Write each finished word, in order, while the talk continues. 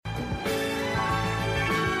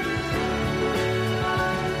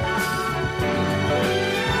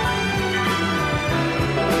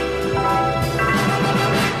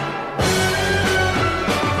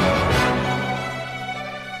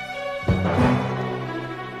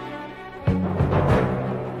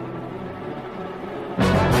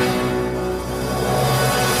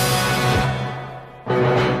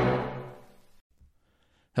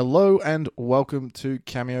Hello and welcome to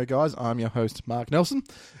Cameo, guys. I'm your host, Mark Nelson,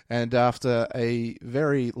 and after a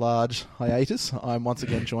very large hiatus, I'm once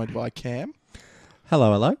again joined by Cam.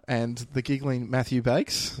 Hello. And the giggling Matthew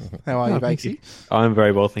Bakes. How are you, Bakesy? I'm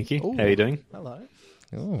very well, thank you. Ooh, how are you doing? Hello.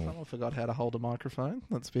 Oh. Someone forgot how to hold a microphone.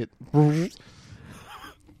 That's a bit... Well,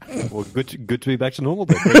 good to be back to normal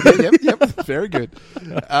then. yep, very good.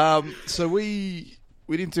 So we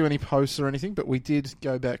didn't do any posts or anything, but we did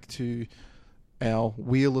go back to our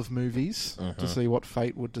wheel of movies to see what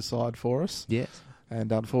fate would decide for us. Yes.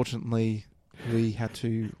 And unfortunately, we had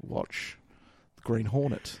to watch The Green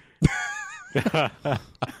Hornet.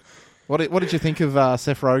 What did you think of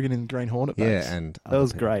Seth Rogen in Green Hornet? Bakes? Yeah, and That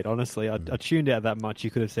was great, honestly. I tuned out that much. You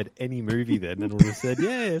could have said any movie then and would have said,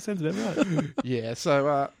 yeah, sounds about right. Yeah,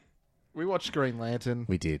 so we watched Green Lantern.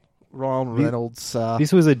 we did. Ryan Reynolds.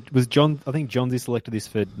 This was John. I think John selected this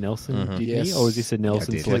for Nelson, didn't Yes. he? Or was this a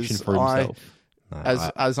Nelson did. selection for Because himself?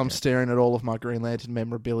 No, As I'm staring at all of my Green Lantern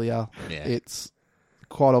memorabilia, Yeah. it's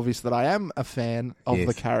quite obvious that I am a fan of Yes.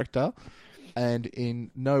 the character, and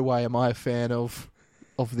in no way am I a fan of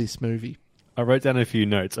this movie. I wrote down a few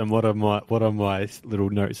notes, and one of my little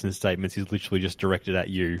notes and statements is literally just directed at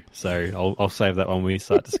you. So I'll save that when we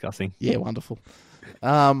start discussing. Yeah, wonderful.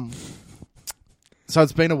 So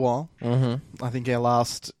it's been a while. Mm-hmm. I think our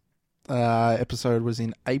last episode was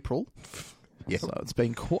in April. Yes. So it's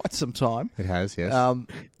been quite some time. It has, yes.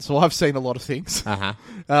 So I've seen a lot of things. Uh-huh.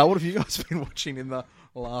 What have you guys been watching in the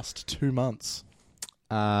last 2 months?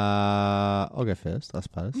 I'll go first, I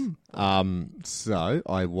suppose. So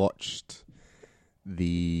I watched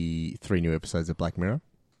the 3 new episodes of Black Mirror.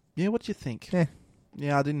 Yeah, what do you think? Yeah.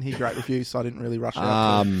 Yeah, I didn't hear great reviews, so I didn't really rush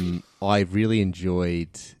out. I really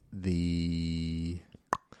enjoyed the...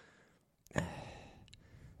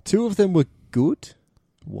 2 of them were good.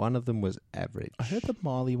 1 of them was average. I heard the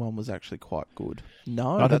Miley one was actually quite good.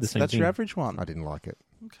 No, I heard the that's same thing. your average one. I didn't like it.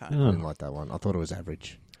 Okay. I didn't like that one. I thought it was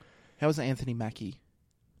average. How was Anthony Mackie?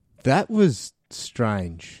 That was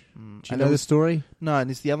strange. Do you And know the story? No,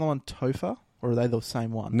 and is the other one Topher, or are they the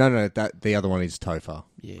same one? No, that the other one is Topher.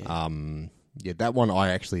 Yeah. Yeah, that one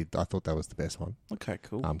I thought that was the best one. Okay,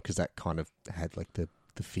 cool. Because that kind of had like the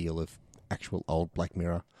feel of actual old Black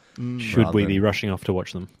Mirror. Should we rather be than- rushing off to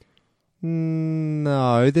watch them?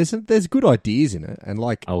 No, there's good ideas in it, and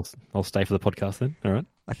like I'll stay for the podcast then. All right.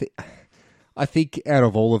 I think out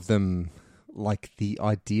of all of them, like the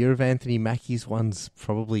idea of Anthony Mackie's one's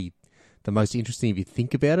probably the most interesting if you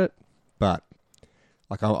think about it. But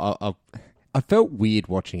like I felt weird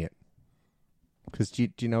watching it because do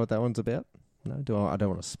you know what that one's about? No, I don't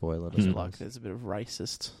want to spoil it. I Is it suppose. like there's a bit of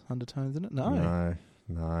racist undertones in it? No.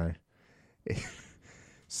 No.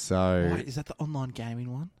 So Wait, is that the online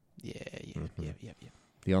gaming one? Yeah.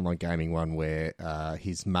 the online gaming one where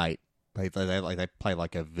his mate they play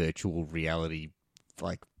like a virtual reality,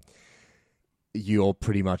 like you're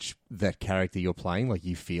pretty much that character you're playing, like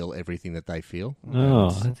you feel everything that they feel. Oh,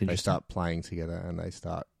 And that's interesting. they start playing together and they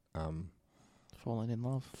start Falling in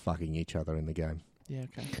love. fucking each other in the game. Yeah,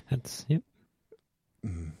 okay. That's yep.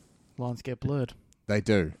 Lines get blurred. They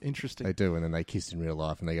do. Interesting. They do, and then they kiss in real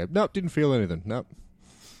life and they go, nope, didn't feel anything. Nope.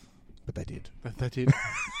 But they did. They did.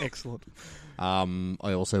 Excellent.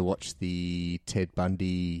 I also watched the Ted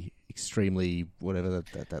Bundy extremely whatever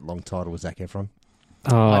that long title was, Zac Efron.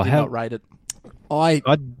 Oh, I did not rate it. I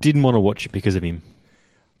didn't want to watch it because of him.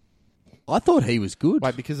 I thought he was good.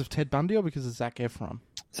 Wait, because of Ted Bundy or because of Zac Efron?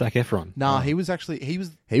 Zac Efron. Nah, he was He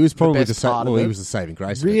was probably best part of he it. was the saving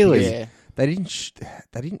grace. of it, Really? because Yeah.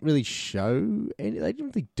 They didn't really show any. They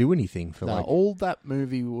didn't really do anything for No, like. all that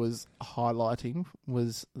movie was highlighting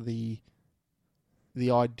was the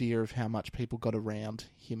idea of how much people got around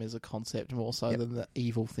him as a concept, more so than the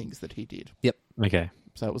evil things that he did. Okay.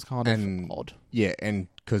 So it was kind And- of odd. Yeah, and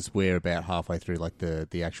because we're about halfway through, like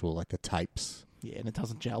the actual like the tapes. Yeah, and it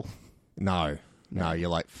doesn't gel. No, you're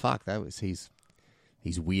like fuck.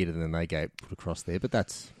 He's weirder than they put across there, but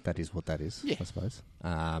that is what that is. Yeah. I suppose.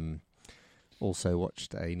 Also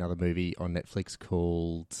watched another movie on Netflix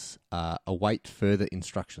called Await Further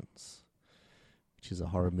Instructions, which is a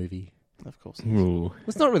horror movie. Of course. Ooh, Well,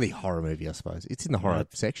 it's not really a horror movie, I suppose. It's in the horror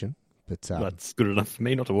section, but that's good enough for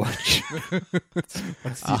me not to watch.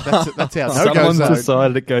 That's how no Someone's goes.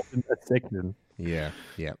 decided it goes in that section. yeah.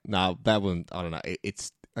 No, that one I don't know.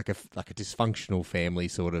 It's like a dysfunctional family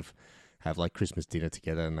sort of have like Christmas dinner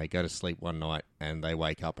together, and they go to sleep one night, and they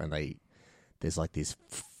wake up, and there's like this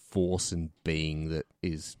force and being that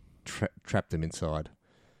is trapped them inside,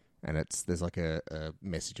 and there's like a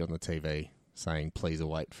message on the TV saying, "Please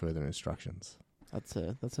await further instructions." That's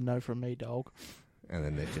a no from me, dog. and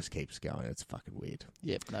then it just keeps going. It's fucking weird.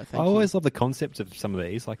 Yep, no, thank I you. always love the concept of some of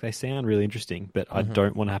these. Like, they sound really interesting, but I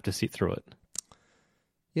don't want to have to sit through it.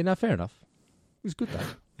 Yeah, no, fair enough. It was good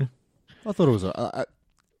though. I thought it was.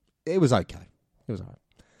 It was okay. It was alright.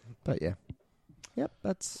 But yeah, yep.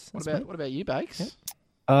 That's What me. about you, Bakes? Yep.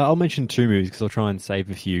 I'll mention two movies because I'll try and save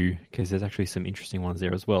a few because there's actually some interesting ones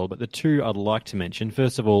there as well. But the two I'd like to mention,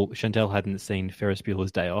 first of all, Chantel hadn't seen Ferris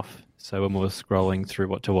Bueller's Day Off. So when we were scrolling through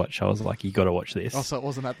what to watch, I was like, you got to watch this. Oh, so it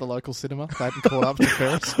wasn't at the local cinema? They hadn't caught up to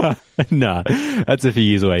Ferris? No, that's a few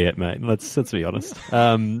years away yet, mate. Let's be honest.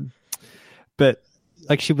 But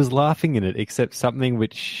like, she was laughing in it, except something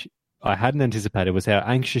which I hadn't anticipated was how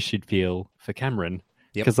anxious she'd feel for Cameron.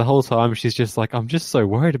 Yep. Because the whole time she's just like, I'm just so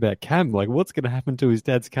worried about Cam. Like, what's going to happen to his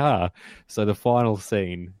dad's car? So the final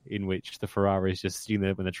scene in which the Ferrari is just sitting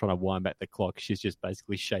there when they're trying to wind back the clock, she's just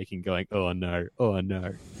basically shaking, going, oh no, oh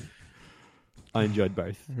no. I enjoyed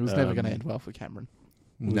both. It was never going to end well for Cameron.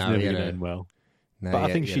 It was No, never he had going to a- end well. No, But I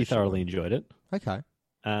yeah, think yeah, she sure. thoroughly enjoyed it. Okay.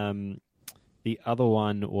 The other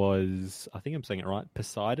one was, I think I'm saying it right,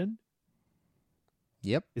 Poseidon.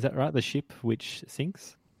 Yep. Is that right? The ship which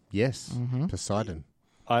sinks? Yes. Mm-hmm. Poseidon.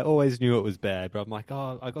 I always knew it was bad, but I'm like,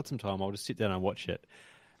 oh, I got some time. I'll just sit down and watch it.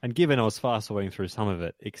 And given I was fast forwarding through some of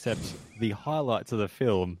it, except the highlights of the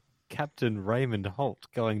film, Captain Raymond Holt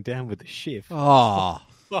going down with the ship. Oh.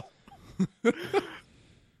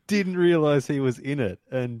 Didn't realise he was in it.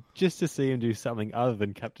 And just to see him do something other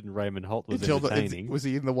than Captain Raymond Holt was entertaining. Was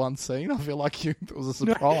he in the one scene? I feel like it was a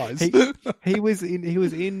surprise. He was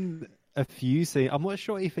in a few scenes. I'm not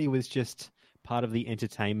sure if he was just part of the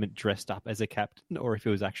entertainment dressed up as a captain or if he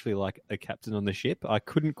was actually like a captain on the ship. I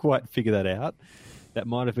couldn't quite figure that out. That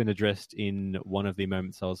might have been addressed in one of the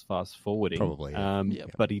moments I was fast forwarding. Probably, yeah.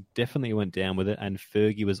 Yep. But he definitely went down with it, and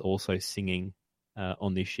Fergie was also singing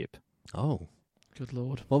on this ship. Oh. Good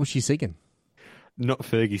Lord. What was she singing? Not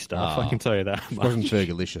Fergie stuff, I Oh. can tell you that much. Wasn't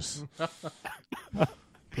Fergalicious.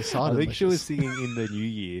 Poseidon. I think she was singing in the New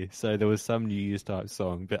Year, so there was some New Year's type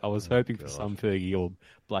song, but I was hoping for some Fergie or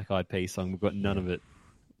Black Eyed Peas song. We've got none of it.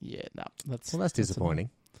 Yeah, no. That's Disappointing.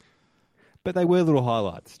 But they were little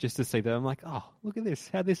highlights, just to see them. I'm like, oh, look at this.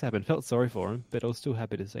 How'd this happen? Felt sorry for him, but I was still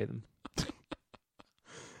happy to see them.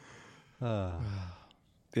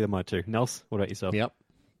 They're my two. Nels, what about yourself? Yep.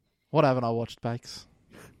 What haven't I watched, Bakes?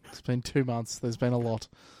 It's been 2 months. There's been a lot.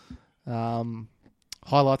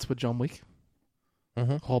 Highlights were John Wick.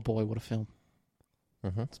 Mm-hmm. Oh boy, what a film.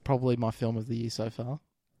 Mm-hmm. It's probably my film of the year so far.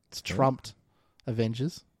 It's trumped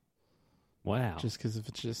Avengers Wow. just because of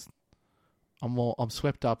it's just I'm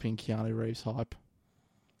swept up in Keanu Reeves hype.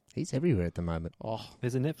 He's everywhere at the moment. Oh,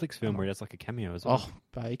 There's a Netflix film where he does like a cameo as well.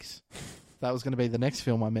 Bakes. That was going to be the next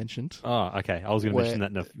film I mentioned. Oh, okay. I was going to Where mention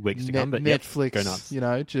that in a weeks to come, but Netflix, go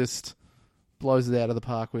nuts. just blows it out of the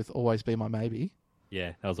park with Always Be My Maybe.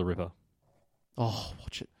 Yeah, that was a ripper. Oh,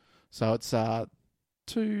 watch it. So it's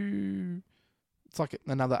it's like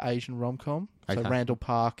another Asian rom-com. So Okay. Randall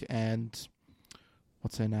Park and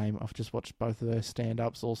what's her name? I've just watched both of her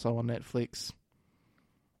stand-ups also on Netflix.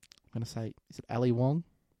 I'm going to say, is it Ali Wong?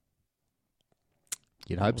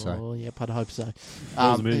 You'd hope so. Oh, yep, I'd hope so. What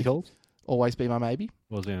was the movie called? Always Be My Maybe.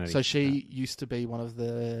 What was the movie? So she used to be one of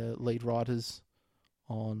the lead writers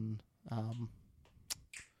on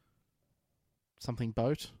something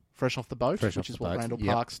boat, Fresh Off the Boat, Fresh which Off is the what Boat, Randall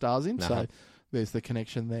yep. Park stars in. So Uh-huh. there's the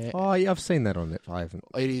connection there. Oh, yeah, I've seen that on it. I haven't.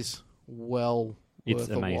 It is well It's worth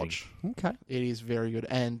a amazing. watch. Okay. It is very good.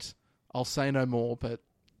 And I'll say no more, but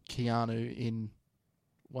Keanu in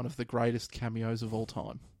one of the greatest cameos of all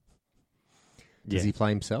time. Does he play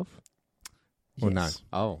himself? Or no? Yes.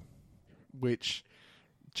 Oh. Which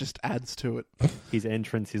just adds to it. His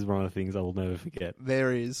entrance is one of the things I will never forget.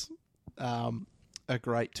 There is a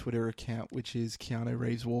great Twitter account, which is Keanu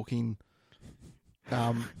Reeves walking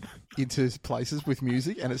into places with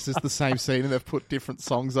music, and it's just the same scene, and they've put different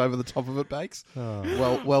songs over the top of it, Bakes.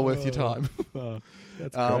 Well worth your time.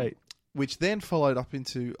 That's great. Which then followed up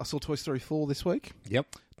into, I saw Toy Story 4 this week. Yep.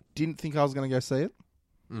 Didn't think I was going to go see it.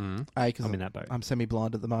 Mm. Because I'm in that boat. I'm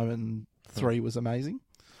semi-blind at the moment, and 3 was amazing.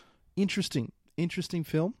 Interesting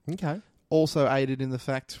film. Okay. Also aided in the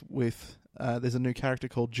fact with there's a new character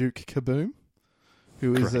called Duke Kaboom,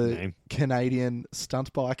 who is Great a name. Canadian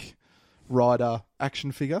stunt bike rider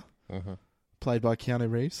action figure Uh-huh. played by Keanu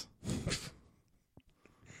Reeves.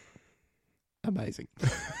 Amazing.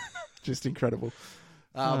 Just incredible.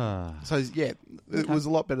 So, yeah, it was a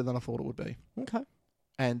lot better than I thought it would be. Okay.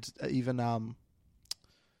 And even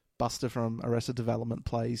Buster from Arrested Development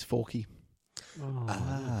plays Forky.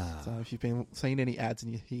 Oh. So if you've been seeing any ads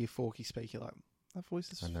and you hear Forky speak, you're like, that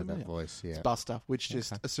voice is I know familiar. that voice, yeah. It's Buster, which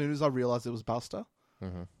just, Okay. as soon as I realised it was Buster,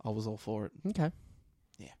 Uh-huh. I was all for it. Okay.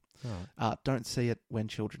 Don't see it when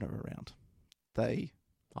children are around. They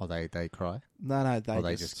cry. no,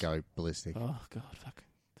 They just go ballistic. Oh God, fuck.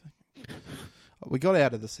 We got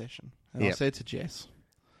out of the session, and I Yep. said to Jess,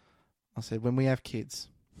 I said, when we have kids,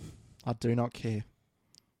 I do not care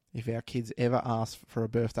if our kids ever ask for a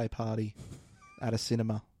birthday party at a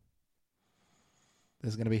cinema.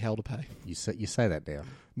 There's going to be hell to pay. You say that now.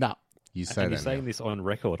 No, You say And you're that saying now. this on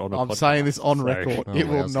record on a I'm podcast, saying this on so- record. Oh, It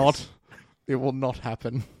will wowzers. not. It will not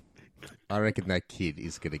happen. I reckon that kid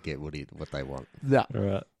is going to get what they want. No, All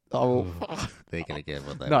right. I will. They're going to get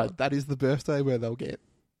what they No, want. that is the birthday where they'll get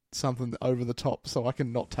something over the top, so I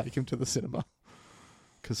can not take him to the cinema.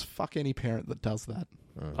 Because fuck any parent that does that.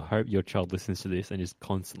 I hope your child listens to this and just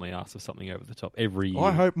constantly asks for something over the top every year.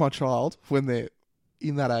 I hope my child, when they're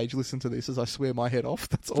in that age, listen to this as I swear my head off.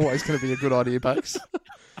 That's always going to be a good idea, Bakes.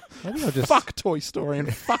 Maybe I'll just Fuck Toy Story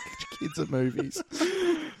and fuck kids at movies.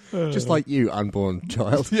 just like you, unborn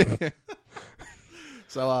child. Yeah.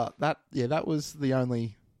 So that was the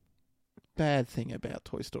only bad thing about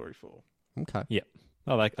Toy Story 4. Okay.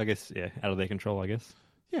 Oh, like, I guess, yeah, out of their control, I guess.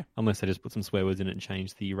 Yeah. Unless they just put some swear words in it and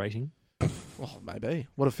change the rating. Well, maybe.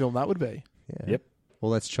 What a film that would be. Yeah. Yep.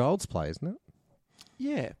 Well, that's Child's Play, isn't it?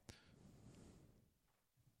 Yeah.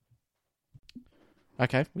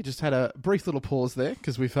 Okay, we just had a brief little pause there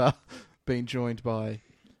because we've been joined by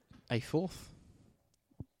a fourth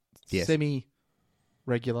Yes.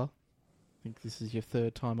 semi-regular. I think this is your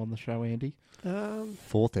third time on the show, Andy.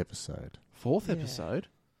 Fourth episode. Fourth Yeah. episode.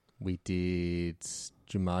 We did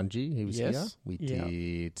Jumanji. He was Yes. here. We Yeah.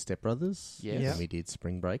 did Step Brothers. Yes. And we did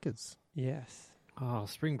Spring Breakers. Yes. Oh,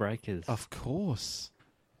 Spring Breakers. Of course.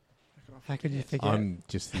 How could you forget? I'm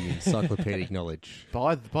just the encyclopedic knowledge.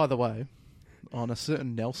 By the way, on a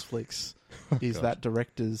certain Netflix is God. that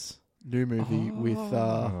director's new movie with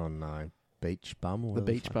Oh no, Beach Bum. Or The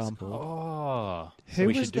whatever Beach fuck it's Bum. called. Oh. So Who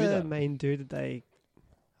we was should do the that. main dude that they?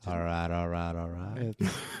 All right. I just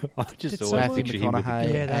Did always someone- Matthew picture him with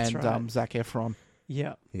McConaughey Yeah, that's and right. Zac Efron.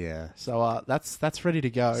 Yeah. Yeah, So that's ready to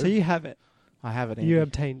go. So you have it. I have it. You Andy.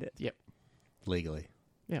 obtained it legally.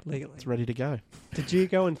 Yeah, legally. it's ready to go. Did you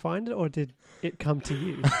go and find it, or did it come to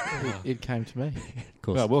you? It came to me. Of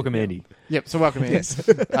course. Well, welcome, Andy. Yep. So welcome in. Yes.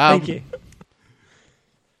 Thank you.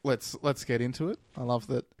 Let's get into it. I love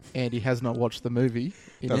that Andy has not watched the movie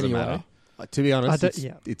in Doesn't any matter. way. To be honest, don't-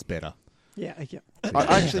 yeah. it's better. Yeah. Yeah.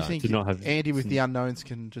 I actually No, think did not have- Andy with the unknowns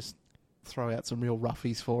can just throw out some real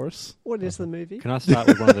roughies for us. What is the movie? Can I start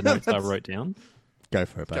with one of the notes I wrote down? Go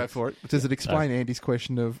for it, Go Babes. for it. Does it explain Andy's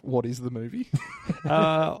question of what is the movie?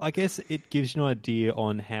 I guess it gives you an idea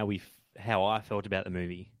on how I felt about the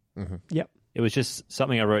movie. Mhm. Yep. It was just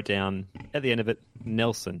something I wrote down at the end of it.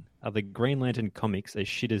 Nelson, are the Green Lantern comics as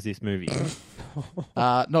shit as this movie?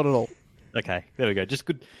 Not at all. Okay, there we go. Just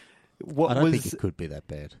good. What I don't was? think it could be that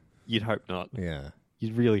bad. You'd hope not. Yeah.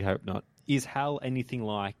 You'd really hope not. Is Hal anything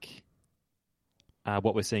like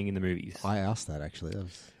what we're seeing in the movies? I asked that actually. That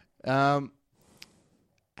was...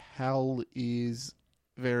 Hal is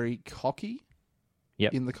very cocky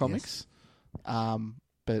Yep. in the comics,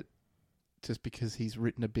 but just because he's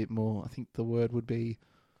written a bit more, I think the word would be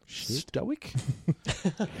stoic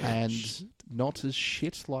and not as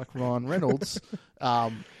shit like Ryan Reynolds.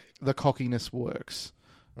 The cockiness works.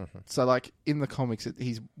 So, like in the comics,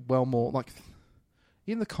 he's well more like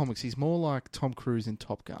in the comics. He's more like Tom Cruise in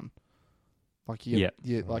Top Gun. Like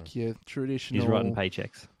like your traditional. He's writing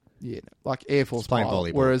paychecks. Yeah, like Air Force playing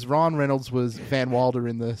pilot. volleyball. Whereas Ryan Reynolds was Van Wilder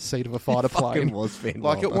in the seat of a fighter Fucking plane. was Van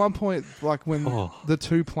Like at Wilder. one point, like when Oh. the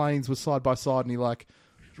two planes were side by side, and he like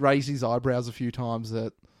raised his eyebrows a few times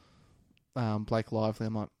at Blake Lively.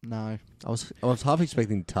 I'm like, no, I was half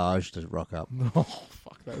expecting Taj to rock up. oh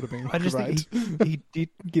fuck, that would have been I just great. think he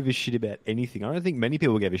didn't give a shit about anything. I don't think many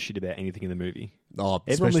people gave a shit about anything in the movie. Oh, Everyone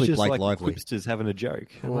was especially just Blake like Lively. quipsters having a joke.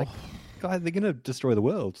 I'm Oh. like, guys, they're going to destroy the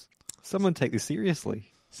world. Someone take this seriously.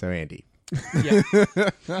 So Andy, Yeah.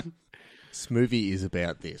 this movie is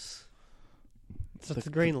about this. So it's the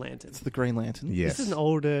Green Lantern. It's the Green Lantern. Yes. This is an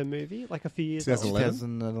older movie, like a few years old.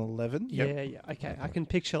 2011? 2011. Yep. Yeah, yeah. Okay, I can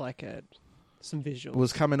picture like some visuals. It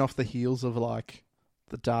was coming off the heels of like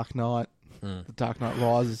the Dark Knight, the Dark Knight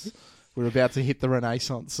Rises. We're about to hit the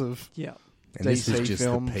renaissance of Yeah, And this is DC just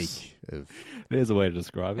films. the peak of... There's a way to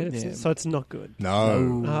describe and it. it's, Yeah. so it's not good.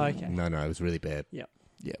 No. Oh, okay. No, it was really bad. Yeah.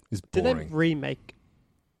 Yeah. It was Did they boring. remake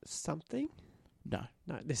something? no.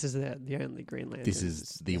 No, this is the only Green Lantern. This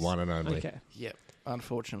is the one and only. Okay. Yep.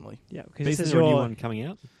 Unfortunately. Yeah, because Is this is there a new your one coming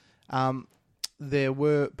out? There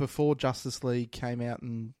were before Justice League came out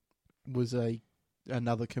and was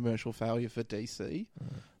another commercial failure for DC.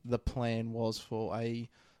 The plan was for a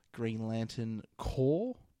Green Lantern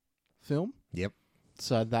core film. Yep.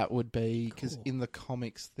 So that would be because in the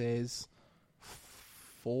comics there's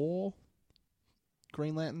 4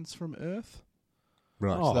 Green Lanterns from Earth.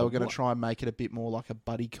 Right. So they were going to what? try and make it a bit more like a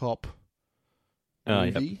buddy cop Oh,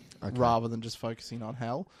 yep. movie Okay. rather than just focusing on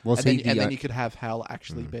Hal. Was and then, he the and then o- you could have Hal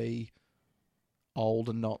actually be old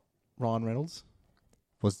and not Ryan Reynolds.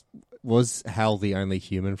 was Hal the only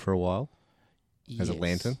human for a while as a Yes.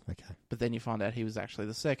 lantern? Okay. But then you find out he was actually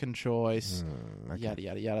the second choice. Okay. Yada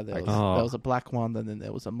yada yada. There, Okay. there was a black one, and then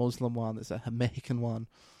there was a Muslim one. There's a American one.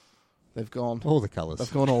 They've gone. All the colours.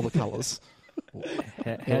 They've gone all the colours. How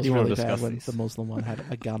It do was you want really to bad discuss when this? the Muslim one had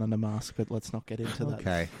a gun and a mask, but let's not get into that.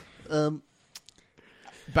 Okay.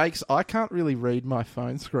 Bakes, I can't really read my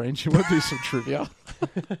phone screen. Do you want to do some trivia?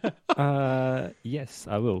 Yes,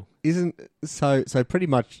 I will. Isn't so pretty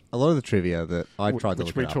much a lot of the trivia that I tried to Which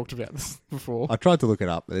look we it up. talked about this before. I tried to look it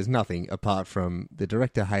up. There's nothing apart from the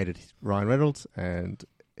director hated Ryan Reynolds and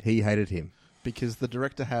he hated him. Because the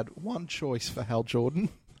director had one choice for Hal Jordan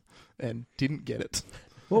and didn't get it.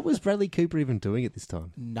 What was Bradley Cooper even doing at this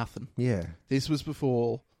time? Nothing. Yeah. This was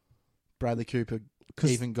before Bradley Cooper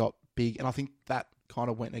 'Cause- even got big, and I think that kind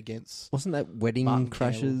of went against. Wasn't that Wedding Martin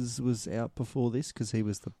Crashers was out before this because he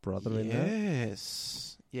was the brother in that?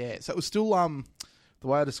 Yes, yeah. So it was still the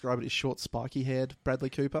way I describe it is short, spiky-haired Bradley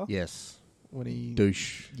Cooper Yes. when he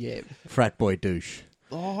Douche. Yeah. Frat boy douche.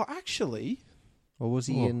 Oh, actually, Or was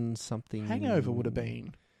he Oh. in something? Hangover would have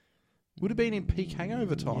been in peak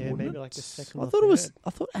Hangover time, Yeah, wouldn't maybe it? like the second. I or thought it was. third. I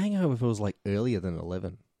thought Hangover was like earlier than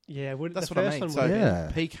 11. Yeah, That's the what I first mean. one So would have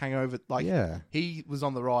Yeah. peak Hangover, like yeah. he was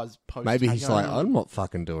on the rise post. Maybe he's like, Hangover. I'm not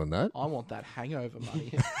fucking doing that. I want that Hangover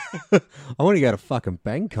money. I want to go to fucking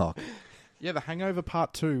Bangkok. Yeah, the Hangover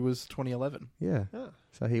Part 2 was 2011. Yeah. been. Oh,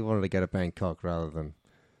 So he wanted to go to Bangkok rather than.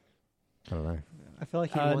 I don't know. I feel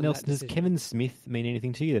like he won Nelson, that does decision. Kevin Smith mean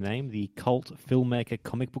anything to you? The name, the cult filmmaker,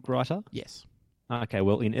 comic book writer. Yes. Okay,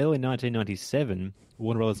 well, in early 1997,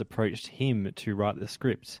 Warner Brothers approached him to write the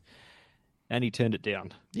script, and he turned it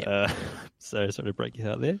down. Yeah. So sorry to break your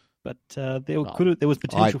heart there, but there Well, there was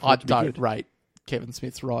potential for I it to be don't good. rate Kevin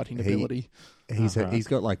Smith's writing ability. He's Right. he's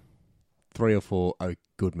got like 3 or 4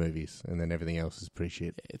 good movies, and then everything else is pretty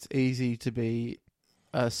shit. It's easy to be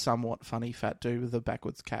a somewhat funny fat dude with a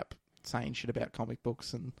backwards cap saying shit about comic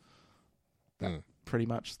books, and Mm. pretty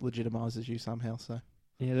much legitimizes you somehow. So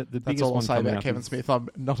Yeah, the that's biggest all I'll one say coming about up Kevin is- Smith. I'm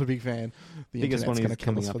not a big fan. The biggest one internet's is going to kill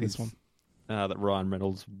coming us up for this is one. that Ryan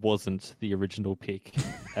Reynolds wasn't the original pick,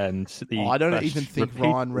 and I don't Flash even think repeat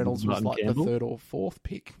Ryan Reynolds was Martin like Campbell. the 3rd or 4th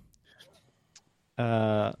pick.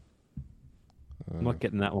 I'm not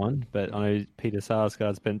getting that one, but I know Peter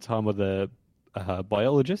Sarsgaard spent time with a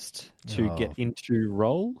biologist to Oh. get into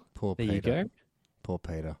role. Poor There Peter. you go. Poor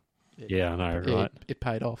Peter. Yeah, I know, Yeah, right? it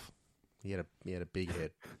paid off. He had a big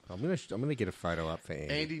head. I'm gonna get a photo up for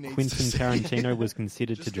Andy. Andy needs Quentin to see- Tarantino was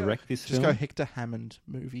considered to Just go- direct this Just film. go Hector Hammond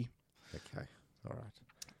movie. Okay. All right.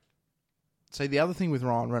 See, the other thing with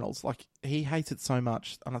Ryan Reynolds, like, he hates it so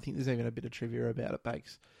much, and I think there's even a bit of trivia about it,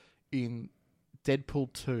 Bakes. In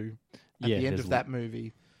Deadpool 2, at Yeah, the end there's of that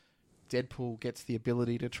movie, Deadpool gets the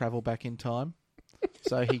ability to travel back in time.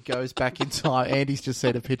 So he goes back in time. Andy's just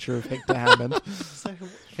seen a picture of Hector Hammond. So,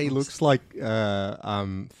 He looks like fuck.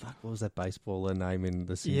 What was that baseballer name in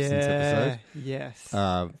the Simpsons yeah, episode? yes.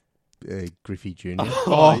 Griffey Jr.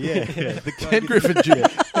 Oh, yeah. The Ken Griffin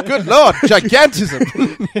Jr. Good Lord, gigantism.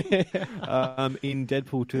 In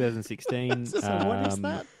Deadpool 2016, So what is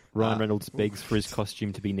that? Ryan Reynolds begs for his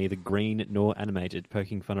costume to be neither green nor animated,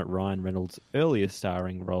 poking fun at Ryan Reynolds' earlier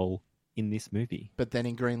starring role in this movie. But then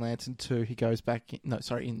in Green Lantern 2, he goes back... in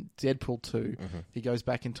Deadpool 2, he goes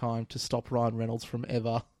back in time to stop Ryan Reynolds from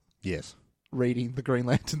ever Yes. reading the Green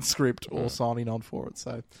Lantern script or signing on for it.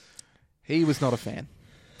 So he was not a fan.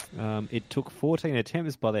 It took 14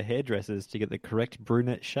 attempts by the hairdressers to get the correct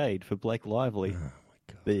brunette shade for Blake Lively. Oh my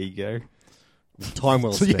god. There you go. Time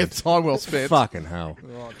well So spent. yeah, time well spent. Fucking hell.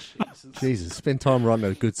 Oh, Jesus. Jesus, spend time writing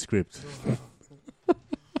a good script.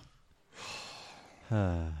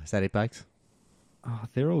 Is that it, Bakes? Oh,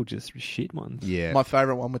 they're all just shit ones. Yeah. My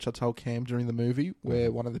favourite one, which I told Cam during the movie,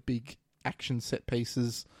 where one of the big action set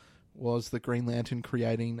pieces was the Green Lantern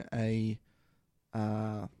creating a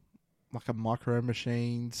like a Micro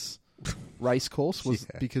Machines race course, was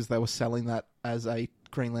Yeah. because they were selling that as a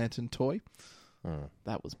Green Lantern toy. Oh.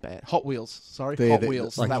 That was bad. Hot Wheels, sorry, Yeah, Hot the-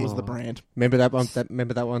 Wheels. like- that was the Oh. brand. Remember that one?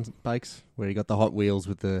 Remember that one, Bakes, where you got the Hot Wheels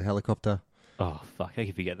with the helicopter? Oh, fuck. How can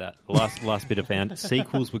you forget that? The last bit I found.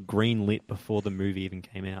 Sequels were green lit before the movie even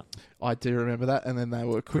came out. I do remember that, and then they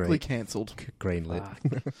were quickly Great. cancelled. Green lit.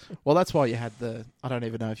 Well, that's why you had the. I don't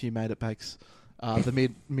even know if you made it, Bakes. The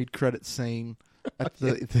mid credit scene at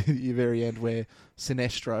the very end where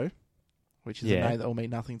Sinestro, which is Yeah. a name that will mean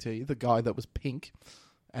nothing to you. The guy that was pink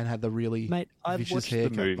and had the really Mate, I've vicious watched the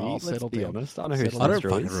haircut. movie. Oh, Let's settle be down. honest. I know who Settle I don't Sinestro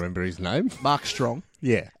fucking is. remember his name. Mark Strong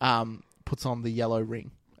Yeah. puts on the yellow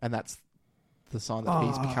ring, and that's the sign that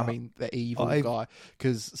he's becoming the evil guy,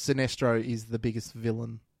 because Sinestro is the biggest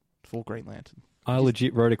villain for Green Lantern. I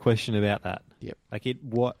legit wrote a question about that. Yep. Like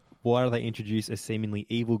why do they introduce a seemingly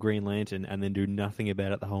evil Green Lantern and then do nothing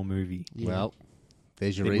about it the whole movie? Yeah. Well,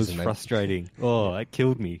 there's your It was reason. They, frustrating. Oh, that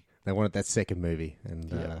killed me. they wanted that second movie, and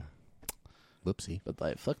Yeah. whoopsie, But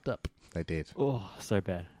they fucked up. they did. Oh, so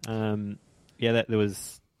bad. Yeah, there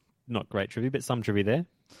was not great trivia, but some trivia there.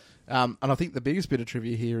 And I think the biggest bit of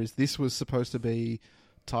trivia here is this was supposed to be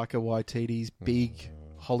Taika Waititi's big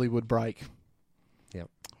Hollywood break. Yep.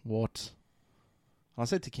 What? I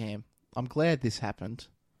said to Cam, I'm glad this happened,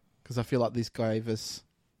 because I feel like this gave us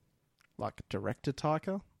like director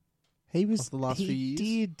Taika. He was Of the last few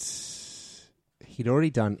years. He'd already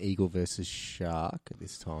done Eagle versus Shark at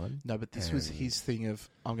this time. No, but this was his thing of,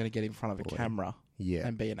 I'm going to get in front of a camera Yeah.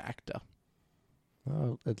 and be an actor.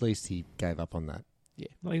 Well, at least he gave up on that.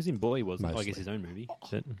 Well, he was in Boy, wasn't he? I Mostly. guess his own movie.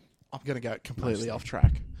 But I'm going to go completely Mostly. off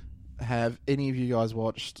track. Have any of you guys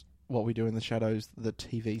watched What We Do in the Shadows, the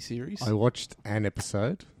TV series? I watched an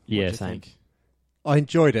episode. yeah, What'd you same. think? I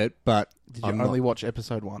enjoyed it, but Did you I'm only not- watch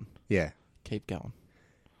episode 1? yeah, Keep going.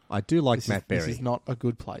 I do like This Matt This Berry. is not a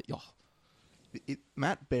good play. Oh.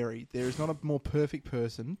 Matt Berry, there is not a more perfect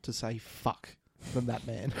person to say fuck than that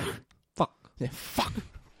man. Fuck. Yeah, fuck.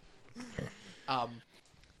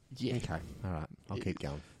 Yeah. Okay, all right, I'll keep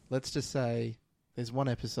going. Let's just say there's one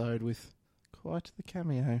episode with quite the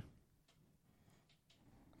cameo.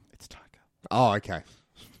 It's Taika. Oh, okay.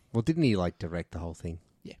 Well, didn't he like direct the whole thing?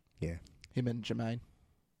 Yeah. Yeah. Him and Jermaine.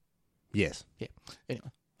 Yes.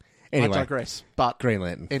 Anyway, I Anyway, digress. But Green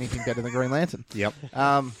Lantern. anything better than Green Lantern. Yep.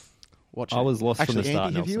 Watch I it. was lost Actually, from the start.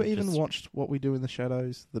 Andy, have you Nelson, even just- watched What We Do in the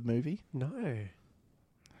Shadows, the movie? No.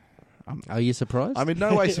 Are you surprised? I'm in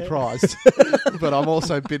no way surprised, but I'm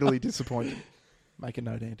also bitterly disappointed. Make a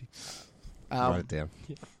note, Andy. Write it down.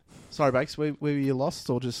 Sorry, Bakes, were you lost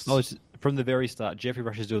or just... I was from the very start. Jeffrey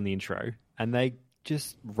Rush is doing the intro, and they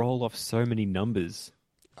just roll off so many numbers.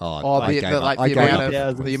 Oh, I the, gave the, up. like I the gave amount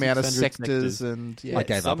up. of the amount of 600 sectors sectors. and yeah. I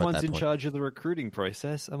gave up at Someone's that in point. charge of the recruiting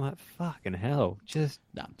process. I'm like, fucking hell. Just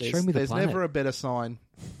No, show me the there's planet. never a better sign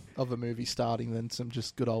of a movie starting than some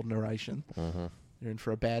just good old narration. Uh-huh. You're in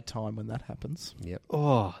for a bad time when that happens. Yep.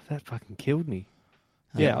 Oh, that fucking killed me.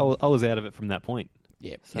 Yeah, I was out of it from that point.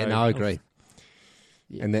 Yeah, So Yeah, no, I agree.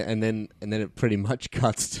 Yeah. And then it pretty much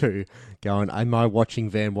cuts to going, am I watching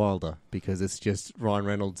Van Wilder? Because it's just Ryan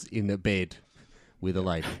Reynolds in a bed with a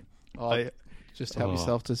lady. Just help Oh.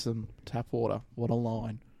 yourself to some tap water. What a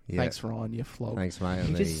line! Yeah. Thanks, Ryan. You flog. Thanks, mate. And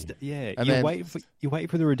You then just, yeah, And you then- wait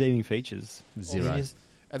for the redeeming features. Zero. You just-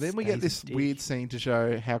 And then we get Stays this dick. weird scene to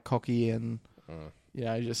show how cocky and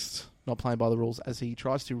just not playing by the rules as he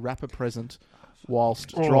tries to wrap a present whilst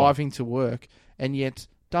driving to work, and yet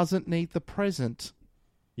doesn't need the present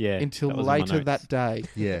yeah, until that was in my later notes. that day.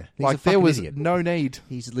 Yeah. He's a Like there fucking was idiot. no need.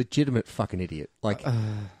 He's a legitimate fucking idiot. Like,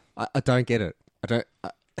 I don't get it. I don't...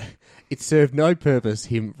 it served no purpose,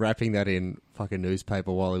 him wrapping that in fucking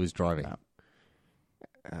newspaper while he was driving. No.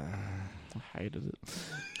 I hated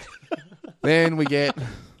it. Then we get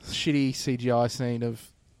shitty CGI scene of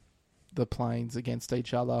the planes against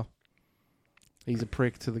each other. He's a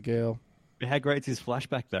prick to the girl. How great's his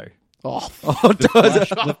flashback though? Oh,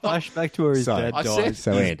 The flashback to where his So- dad I dies.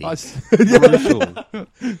 So, Andy. I, Brutal.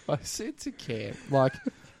 I said to Cam, like,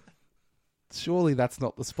 surely that's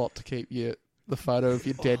not the spot to keep the photo of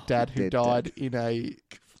your dead dad who Dead died in a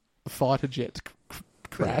fighter jet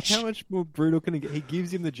crash. How much more brutal can he get? He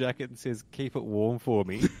gives him the jacket and says, "Keep it warm for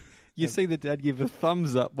me." You see the dad give a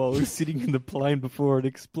thumbs up while he's sitting in the plane before it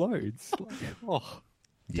explodes. Like, oh,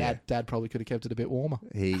 Yeah. Dad probably could have kept it a bit warmer.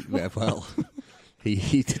 He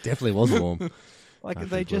definitely was warm. like After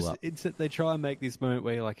they it blew just up. they try and make this moment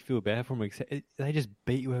where you like feel bad for him. Except they just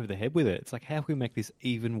beat you over the head with it. It's like, how can we make this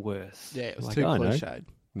even worse? Yeah, it was Like, too I know. cliched.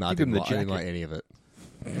 No, I Give him didn't, the I didn't jacket. like any of it.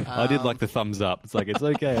 I did like the thumbs up. It's like, it's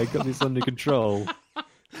okay. I got this under control.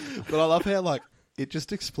 But I love how like it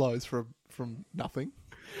just explodes from nothing.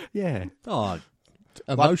 Yeah. Oh,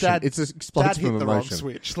 emotion. Dad- It's just explodes Dad hit from the wrong emotion.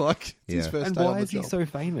 switch. Like it's his Yeah. first And day on why the is he job. so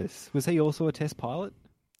famous? Was he also a test pilot?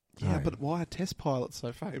 Yeah, No. but why are test pilots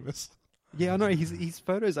so famous? Yeah, I know. His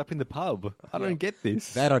photo's up in the pub. I don't get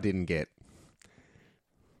this. That I didn't get.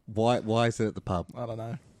 Why is it at the pub? I don't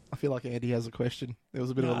know. I feel like Andy has a question. There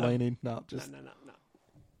was a bit of a No. lean in. No, just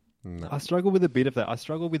No. I struggle with a bit of that. I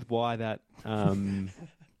struggle with why that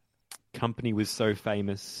company was so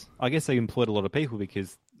famous. I guess they employed a lot of people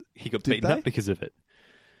because he got Did beaten they? up because of it.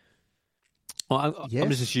 Well, Yes. I'm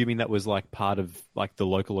just assuming that was like part of like the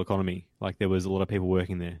local economy. Like there was a lot of people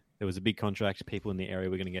working there. There was a big contract. People in the area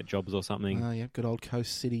were going to get jobs or something. Oh, yeah, good old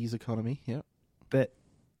coast cities economy. Yep. But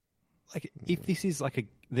like, if this is like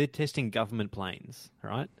they're testing government planes,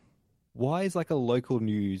 right? Why is like a local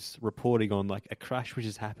news reporting on like a crash which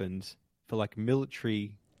has happened for like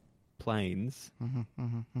military planes?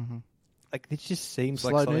 Like it just seems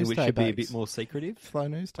Slow like something news which day, should be a babes. bit more secretive. Slow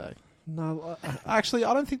news day. No, Actually,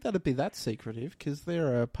 I don't think that'd be that secretive because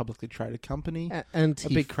they're a publicly traded company. and A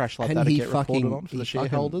big crash like and that he would get reported fucking- on for the he fucking-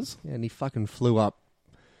 shareholders. and he fucking flew up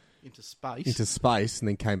Into space. into space and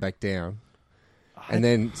then came back down. And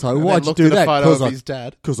then, so And then why'd you looked do at a that? photo Because of I, his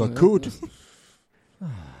dad. 'cause I Yeah. could.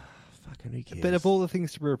 Fucking who cares? But of all the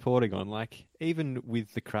things to be reporting on, like even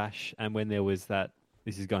with the crash and when there was that,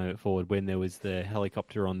 this is going a bit forward, when there was the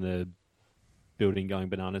helicopter on the building going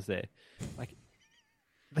bananas there, like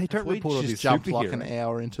they don't We report on just this jumped superhero. like an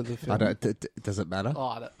hour into the film. I don't. Does it matter? Oh,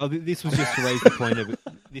 I don't- Oh, this was just to raise the point of it.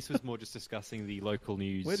 This was more just discussing the local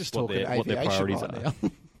news. we're just what talking their, what their aviation priorities right are.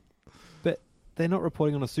 now. But they're not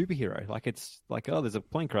reporting on a superhero. Like it's like, oh, there's a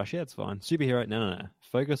plane crash. Yeah, it's fine. Superhero? No.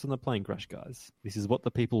 Focus on the plane crash, guys. This is what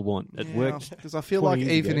the people want. It worked. Because I feel 20 like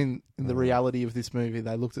years even ago. in the reality of this movie,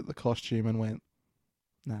 they looked at the costume and went,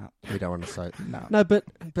 "Nah, We don't want to say. nah." No, but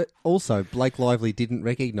also Blake Lively didn't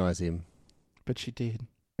recognise him But she did.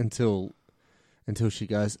 until she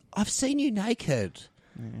goes, "I've seen you naked."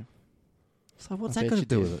 Yeah. So what's I that bet got to you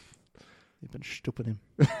do did. with it? You've been stupid him.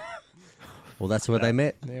 Well, that's where they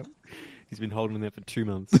met. Yep. He's been holding him there for 2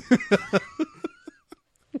 months.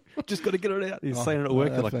 Just got to get it out. He's Oh, saying it at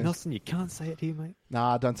work. They're like, thanks. Nelson, you can't say it here, mate.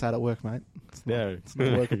 Nah, don't say it at work, mate. No. It's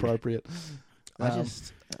not work appropriate. I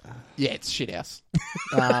Yeah, it's shit house.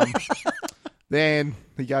 Then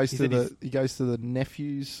he goes to the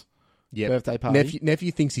nephew's birthday party.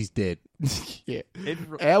 nephew thinks he's dead. Yeah.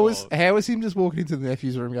 Oh, How was him just walking into the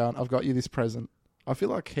nephew's room going, "I've got you this present"? I feel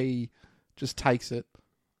like he just takes it,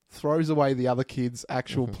 throws away the other kid's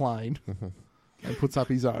actual plane, and puts up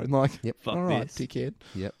his own. Like, Yep. Fuck all right, this. dickhead.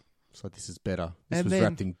 Yep. So this is better. This And was then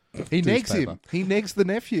wrapped in. He negs newspaper. him. He negs the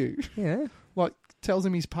nephew. Yeah. Like, tells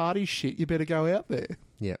him his party shit. You better go out there.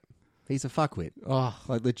 Yep. He's a fuckwit. Oh,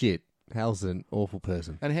 Like legit. Hal's an awful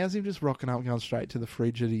person. and how's him just rocking up, and going straight to the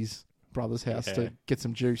fridge at his brother's house Yeah. to get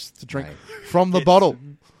some juice to drink Hey. from the Get bottle?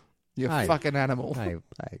 some- You Hey. fucking animal. Hey.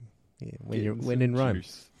 Yeah. Getting When some in Rome.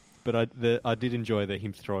 juice. But I did enjoy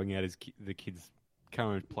him throwing out the kid's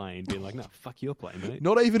current plane, being like, "No, fuck your plane, mate.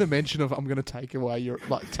 Not even a mention of I'm going to take away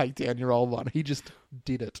take down your old one. He just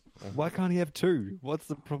did it. Why can't he have two? What's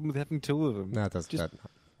the problem with having two of them? No, it does Just- that.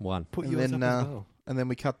 One. Put And yours then, up as well." And then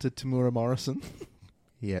we cut to Tamura Morrison.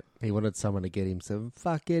 Yep. He wanted someone to get him some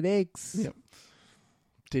fucking eggs. Yep.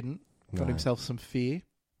 Didn't. Got No. himself some fear.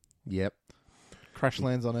 Yep. Crash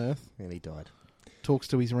lands on Earth. And he died. Talks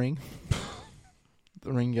to his ring.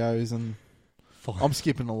 The ring goes and... Fine. I'm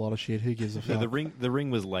skipping a lot of shit. Who gives a So fuck? the ring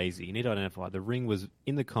was lazy. You need to identify the ring was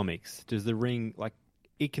in the comics. Does the ring like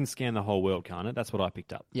it can scan the whole world, can't it? That's what I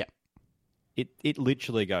picked up. Yeah. It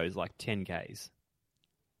literally goes like 10 Ks.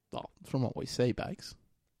 Oh, from what we see, Bakes.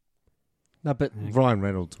 No, but Okay. Ryan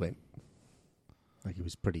Reynolds went. Like he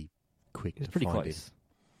was pretty quick It's to pretty find close.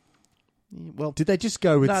 Yeah, well, Did they just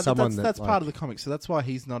go with no, someone that's that part of the comic, so that's why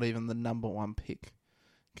he's not even the number one pick.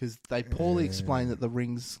 Because they poorly explain that the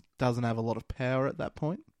rings doesn't have a lot of power at that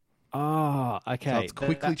point. Ah, okay. So it's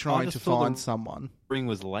quickly I trying just to thought find the someone. ring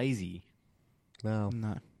was lazy. No.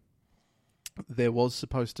 No. There was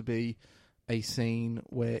supposed to be a scene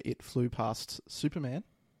where it flew past Superman.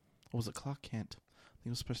 Or was it Clark Kent? I think it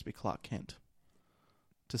was supposed to be Clark Kent.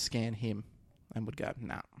 To scan him. And would go,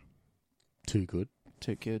 nah, Too good.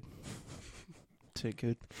 too good. Too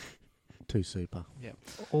good. Too super.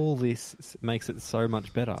 All this makes it so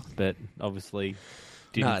much better, but obviously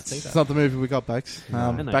didn't No, see It's that. not the movie we got, Bakes.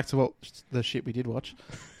 No, no. Back to what the shit we did watch.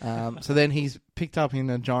 So then he's picked up in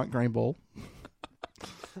a giant green ball,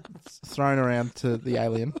 thrown around to the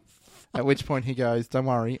alien. At which point he goes, "Don't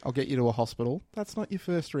worry, I'll get you to a hospital." That's not your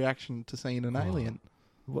first reaction to seeing an alien.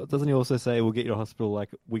 What, doesn't he also say we'll get you to hospital? Like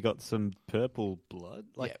we got some purple blood.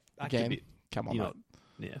 Like Yeah, act a again, bit- come on, you mate.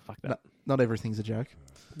 know, yeah, fuck No, that. not everything's a joke.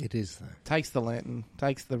 It is though. Takes the lantern,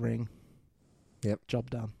 takes the ring. Yep. Job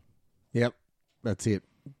done. Yep. That's it.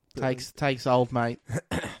 Takes old mate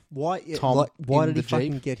Why? Tom why in did he the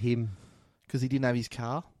fucking Jeep. get him? because he didn't have his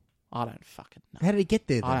car. I don't fucking know. How did he get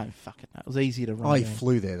there? I Then? don't fucking know. It was easy to run. Oh, he down.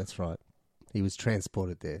 flew there. That's right. He was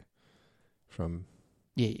transported there from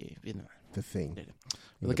Yeah, you know. the thing. Yeah.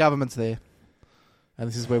 Well, the government's there, and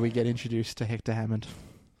this is where we get introduced to Hector Hammond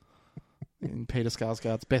in Peter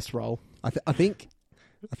Skarsgård's best role. I think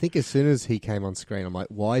I think as soon as he came on screen, I'm like,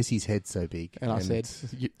 why is his head so big? And I said,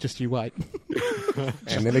 just you wait.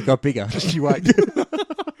 and then it got bigger. Just you wait.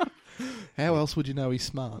 How else would you know he's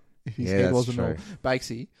smart if his Yeah, head that's wasn't true. all...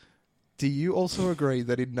 Bakesy, do you also agree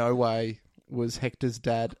that in no way was Hector's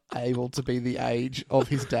dad able to be the age of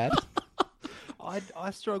his dad? I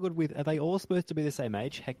struggled with, are they all supposed to be the same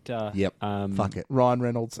age? Hector. Yep. Um, Fuck it. Ryan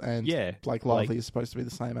Reynolds and Yeah, Blake Lively is supposed to be the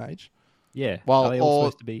same age. Yeah. Well, are they all or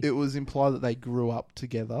supposed to be? it was implied that they grew up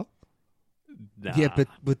together. Nah. Yeah,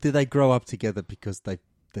 but did they grow up together because the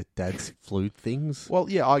dads flew things? Well,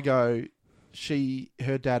 yeah, I go,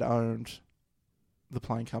 her dad owned the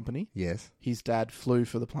plane company. Yes. His dad flew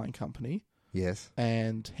for the plane company. Yes.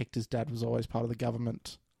 And Hector's dad was always part of the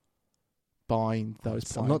government buying those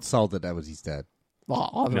planes. I'm not sold that was his dad.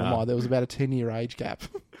 Oh, either am No. I. There was about a 10-year age gap.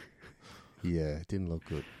 Yeah, it didn't look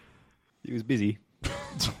good. He was busy.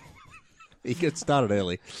 He got started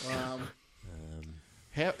early.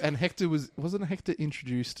 And Hector wasn't Hector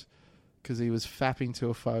introduced because he was fapping to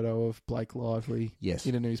a photo of Blake Lively Yes.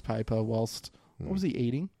 in a newspaper whilst... What was he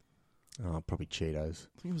eating? Oh, probably Cheetos.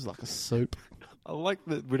 I think it was like a soup. I like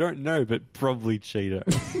that. We don't know, but probably Cheeto.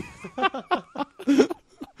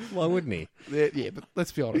 Why wouldn't he? Yeah, but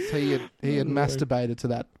let's be honest. He had masturbated to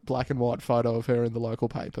that black and white photo of her in the local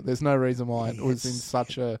paper. There's no reason why it was in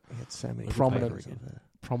such a He had so many Prominent. papers of that.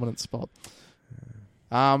 prominent spot.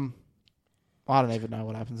 I don't even know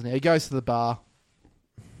what happens now. He goes to the bar.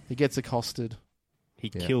 He gets accosted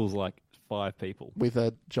He Yeah. kills like 5 people. with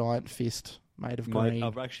a giant fist made of green.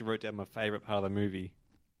 I've actually wrote down my favourite part of the movie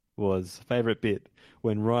was favourite bit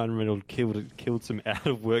when Ryan Reynolds killed some out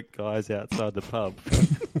of work guys outside the pub.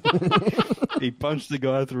 He punched the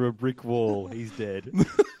guy through a brick wall. He's dead.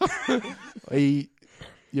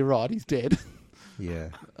 You're right. He's dead. Yeah.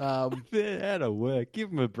 They're out of work.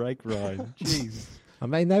 Give him a break, Ryan. Jeez, I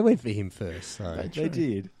mean, they went for him first, so They they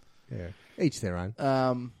did. yeah. Each their own.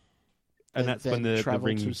 And that's when then the travel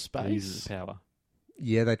ring to space. uses power.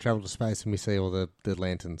 Yeah, they travel to space and we see all the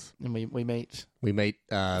lanterns. And we meet We meet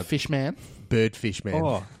Fishman. Birdfish Man.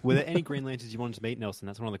 Oh, were there any Green Lanterns you wanted to meet, Nelson?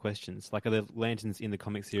 That's one of the questions. Like, are there lanterns in the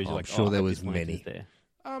comic series? You're I'm like, sure I there hope was this lantern's many. There.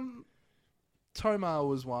 Tomar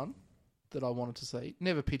was one that I wanted to see.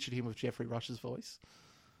 Never pictured him with Jeffrey Rush's voice.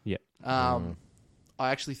 Yeah. I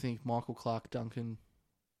actually think Michael Clark Duncan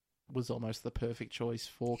was almost the perfect choice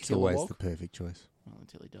for He's always Kilowog. the perfect choice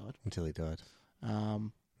Until he died. until he died.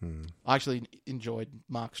 I actually enjoyed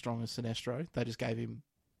Mark Strong as Sinestro. They just gave him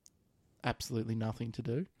absolutely nothing to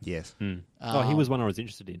do. Yes. He was one I was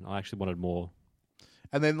interested in. I actually wanted more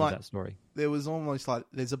And then, of like, that story. there was almost like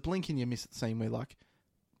there's a blink and you miss it scene where, like,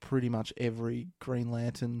 pretty much every Green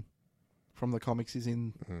Lantern from the comics is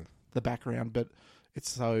in the background, but it's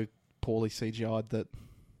so poorly CGI'd that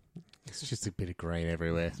It's just a bit of green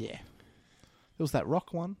everywhere. yeah. There was that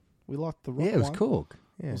rock one. We liked the rock. Yeah, it was one. Korg.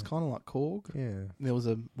 It Yeah. was kind of like Korg. Yeah. There was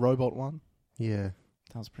a robot one. Yeah.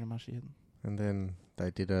 That was pretty much it. And then they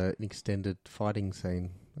did an extended fighting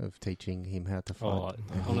scene of teaching him how to fight.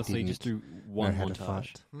 And he Honestly, didn't just do know one how to montage.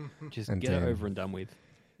 fight. Just And get it then- over and done with.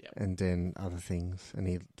 And then other things. And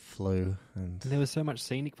he flew. And There was so much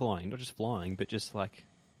scenic flying, not just flying, but just like.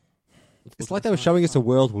 it's like they were showing us a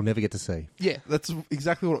world we'll never get to see. Yeah, that's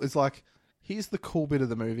exactly what it's like. Here's the cool bit of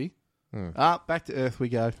the movie. Back to Earth we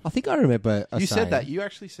go. I think I remember You saying, said that. You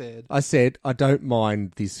actually said. I said, I don't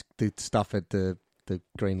mind the stuff at the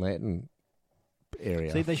Green Lantern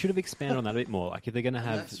area. See, they should have expanded on that a bit more. Like, if they're going to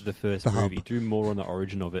have the first the movie, hub. do more on the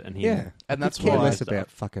origin of it. And him. yeah. And that's I could care why less about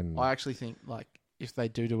fucking... I actually think, like, if they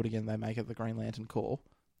do it again, they make it the Green Lantern Corps.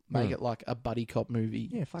 Make it like a buddy cop movie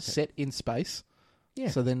Yeah, fuck it. set in space. Yeah.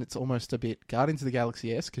 So then it's almost a bit Guardians of the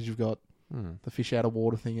Galaxy-esque because you've got the fish out of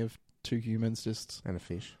water thing of 2 humans just And a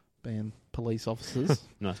fish. being police officers.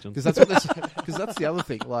 Nice, John. Because that's the other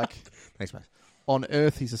thing. Like, Thanks, mate. on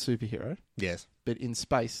Earth, he's a superhero. Yes. But in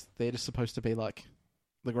space, they're just supposed to be like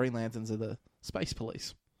the Green Lanterns are the space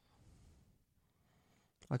police.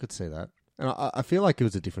 I could see that. And I feel like it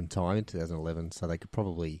was a different time in 2011, so they could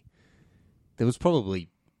probably... There was probably...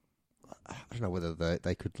 I don't know whether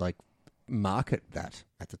they could, like, market that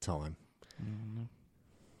at the time.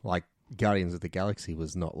 Like, Guardians of the Galaxy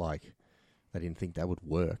was not like... They didn't think that would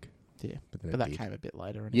work. Yeah, But then but it that did. came a bit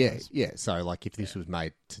later. Yeah, Anyways. yeah. So, like, if this was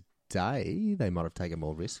made today, they might have taken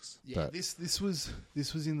more risks. Yeah, but this was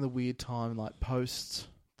in the weird time, like post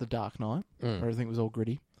The Dark Knight, where everything was all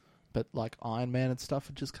gritty. But like Iron Man and stuff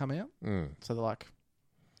had just come out, so they're like,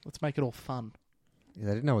 let's make it all fun yeah,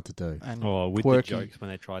 they didn't know what to do. and With quirky. the jokes when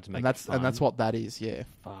they tried to make and that's it fun. and that's what that is. Yeah,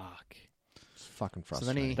 Fuck. It's fucking So then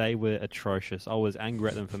frustrating. They were atrocious. I was angry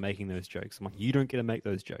at them for making those jokes. I'm like, you don't get to make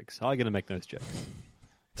those jokes. I get to make those jokes.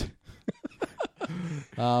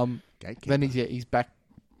 Gatekeeper. Then he's back.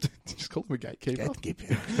 Just call him a gatekeeper.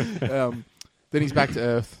 Gatekeeper. Then he's back to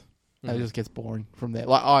Earth, and it just gets boring from there.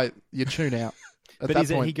 Like you tune out. At But that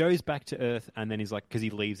is it, point, he goes back to Earth and then he's like, because he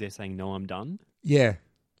leaves there saying, "No, I'm done." Yeah.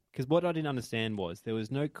 Because what I didn't understand was there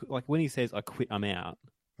was no like when he says, "I quit, I'm out."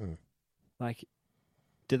 Mm. Like,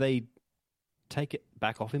 do they take it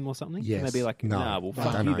back off him or something? Yes. Can they be like, No. "Nah, well, No,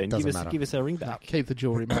 fuck no, you it then. doesn't matter. Give us our ring nah, back." keep the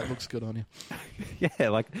jewelry, mate. Looks good on you. Yeah,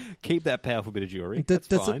 like keep that powerful bit of jewelry. That's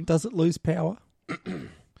fine. Does it lose power?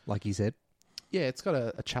 Like he said. Yeah, it's got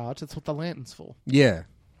a charge. That's what the lantern's for. Yeah.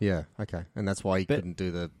 Yeah. Okay. And that's why he But- couldn't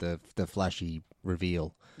do the flashy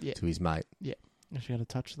reveal Yeah. to his mate. You got to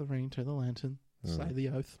touch the ring to the lantern, say the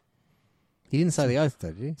oath. He didn't say the oath,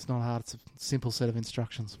 did he? It's not hard. It's a simple set of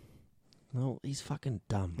instructions. No, he's fucking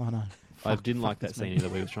dumb. I know. I didn't like that scene either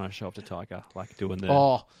where he was trying to show off to Tiger, like doing the.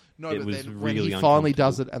 Oh no! It But was then when really he finally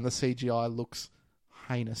does uncomfortable. it, and the CGI looks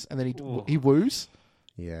heinous, and then Oh. he woos,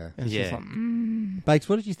 Yeah. and it's just Yeah. like, Bakes,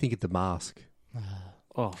 what did you think of the mask?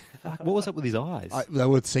 Oh, fuck, what was up with his eyes? They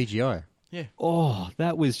were CGI. Oh,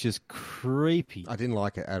 that was just creepy. I didn't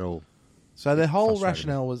like it at all. So their whole Frustrated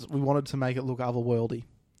rationale was we wanted to make it look otherworldly.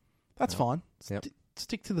 That's fine. Yep.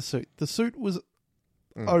 Stick to the suit. The suit was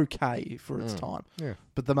Mm. okay for its time, Yeah.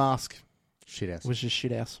 but the mask Shit ass. was just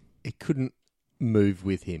shit house. It couldn't move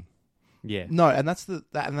with him. Yeah. No, and that's the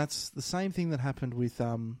same thing that happened with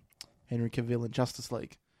Henry Cavill in Justice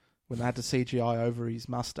League when they had to CGI over his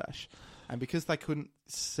mustache, and because they couldn't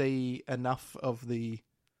see enough of the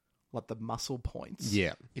muscle points,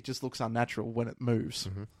 Yeah. it just looks unnatural when it moves,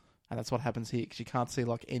 Mhm. and that's what happens here because you can't see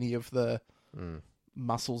like any of the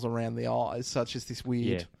muscles around the eyes, such as this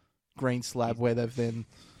weird Yeah. green slab where they've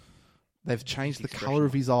changed the expression color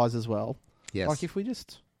of his eyes as well. Yes. Like if we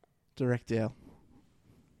just direct our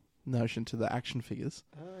notion to the action figures.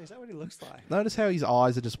 Oh, is that what he looks like? Notice how his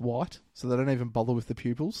eyes are just white, so they don't even bother with the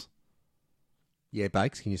pupils. Yeah,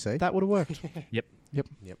 Bakes, can you see? That would have worked. Yep,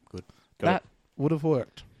 good. That would have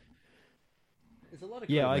worked. There's a lot of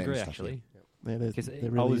Yeah, I great agree random stuff actually. Yeah, there Because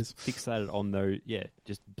really I was is. fixated on those,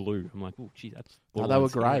 just blue. I'm like, oh, gee, that's. Oh, they were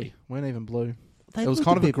borderline grey. Weren't even blue. They It was looked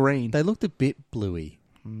kind of a bit, green. They looked a bit bluey.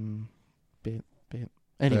 Bit. But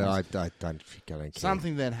Anyways, I don't care.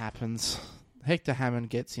 something then happens. Hector Hammond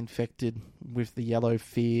gets infected with the yellow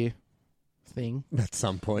fear thing. At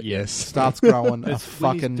some point, Yeah. yes. Starts growing a Because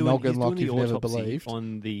when he's fucking doing- noggin he's like doing the you've never autopsy believed.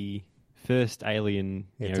 on the first alien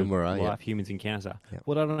Yeah, Tamura, yeah. life humans encounter. Yeah.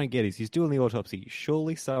 What I don't get is he's doing the autopsy.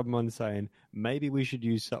 Surely someone's saying maybe we should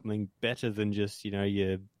use something better than just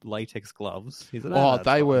your latex gloves. He's like, Oh, "That's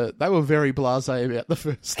they fine. were very blasé about the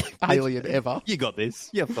first alien ever. You got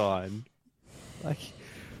this. You're fine. Like,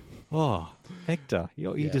 oh, Hector,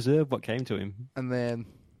 you Yeah. deserve what came to him. And then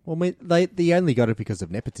Well, I mean, they only got it because of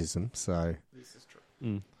nepotism, so this is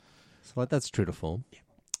true. so like, that's true to form.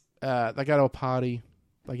 They go to a party.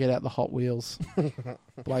 They get out the Hot Wheels.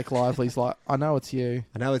 Blake Lively's like, I know it's you.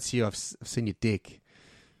 I know it's you. I've seen your dick.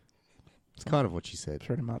 It's kind of what she said.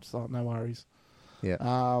 Pretty much. Like, no worries. Yeah.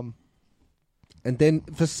 Um, And then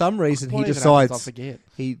for some reason he what even happens, I decides forget.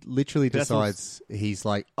 he literally But that's decides he's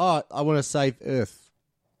like, oh, I want to save Earth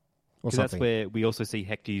or Because that's something. where we also see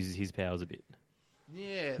Hector uses his powers a bit.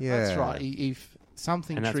 Yeah, Yeah. that's right. If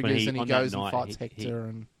something And that's when triggers he- and he on that goes and night, fights he- Hector,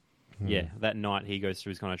 and Yeah, that night he goes through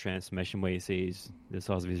his kind of transformation where he sees the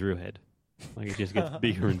size of his real head. Like it just gets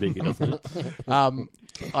bigger and bigger, doesn't it?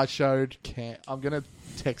 I showed Cam. I'm gonna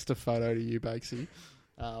text a photo to you, Bakesy,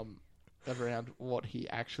 around what he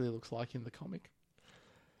actually looks like in the comic.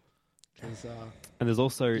 'Cause, And there's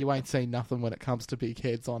also you ain't seen nothing when it comes to big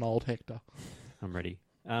heads on old Hector. I'm ready.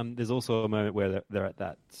 There's also a moment where they're at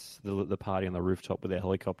the party on the rooftop with their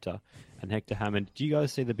helicopter, and Hector Hammond. Do you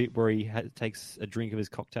guys see the bit where he takes a drink of his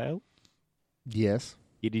cocktail? Yes.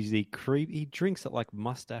 It is the creep. He drinks it like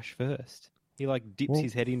mustache first. He like dips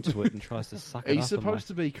his head into it and tries to suck it He's up. I'm supposed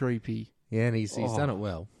to be creepy. Yeah, and he's done it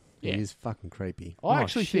well. Yeah. He is fucking creepy. I Oh,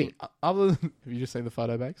 actually shit. think, other than have you just seen the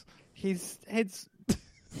photo, Bakes? his head's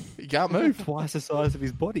He can't move. twice the size of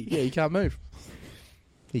his body. Yeah, he can't move.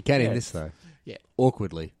 He can in Yeah. this though. Yeah.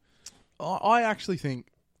 Awkwardly. I actually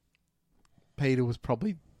think Peter was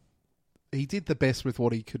probably he did the best with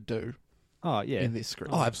what he could do Oh yeah. in this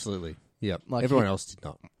script. Oh, absolutely. Yep. Like Everyone he- else did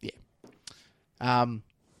not.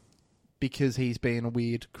 Because he's being a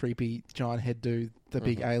weird, creepy giant head dude. The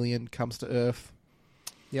big alien comes to Earth.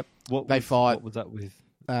 What They was, fight. What was that with?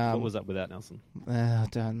 Um, What was that without Nelson?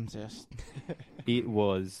 Done just It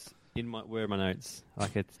was in my where are my notes?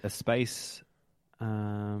 Like a space. What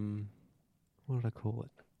did I call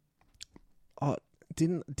it? Oh,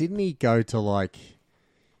 didn't he go to like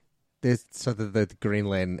the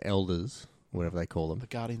Greenland elders, whatever they call them, the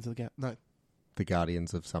Guardians of the Galaxy. No, the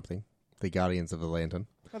Guardians of something. The Guardians of the Lantern.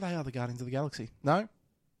 Oh, they are the Guardians of the Galaxy. No?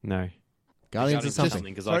 No. Guardians of something.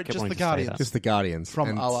 Because Sorry, I kept just wanting the to say Guardians. that. Just the Guardians. From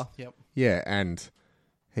And- Oa. Yep. Yeah, and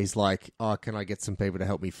he's like, "Oh, can I get some people to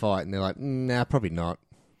help me fight?" And they're like, "Nah, probably not."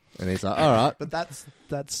 And he's like, "All right." But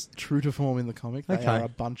that's true to form in the comic. They Okay. are a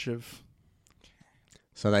bunch of...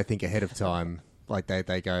 So they think ahead of time. Like they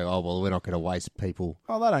go, "Oh well, we're not going to waste people."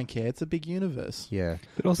 Oh, they don't care. It's a big universe. Yeah,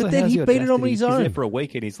 But also, But then how's he your beat it on audacity? his He's there own. for a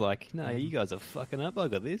week and he's like, no, you guys are fucking up. I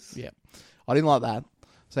got this. Yeah. I didn't like that.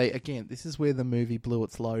 So, again, this is where the movie blew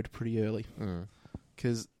its load pretty early.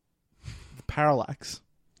 Because the parallax,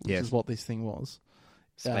 which Yes. is what this thing was,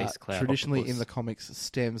 Space cloud. traditionally octopus. in the comics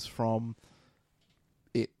stems from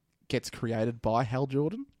it gets created by Hal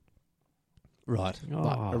Jordan. right.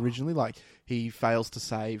 Like, originally, like, he fails to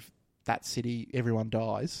save that city, everyone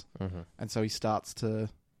dies, and so he starts to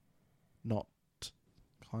not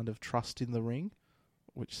kind of trust in the ring,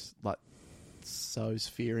 which like sows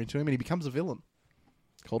fear into him, and he becomes a villain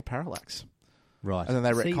called Parallax. Right. And then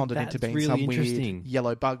they See, retconned it into that's being really some interesting. weird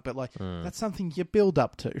yellow bug, but like that's something you build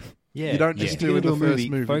up to. Yeah, You don't if just you're do in gonna the do a first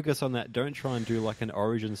movie. Focus on that. Don't try and do like an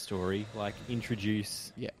origin story, like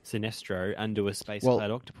introduce Yeah. Sinestro and do a space Well, cloud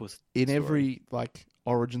octopus. In story. every like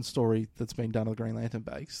origin story that's been done on the Green Lantern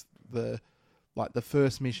base, the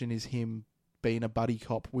first mission is him being a buddy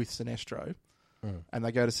cop with Sinestro, and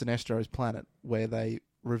they go to Sinestro's planet where they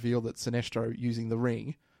reveal that Sinestro, using the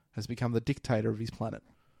ring, has become the dictator of his planet,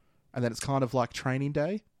 and then it's kind of like Training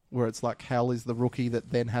Day, where it's like Hal is the rookie that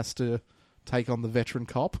then has to take on the veteran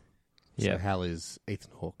cop. So Hal is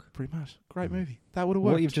Ethan Hawke. Pretty much, great movie. That would have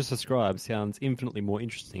worked. What you've just described sounds infinitely more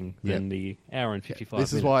interesting than the hour and 55 This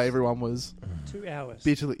is minutes. why everyone was 2 hours.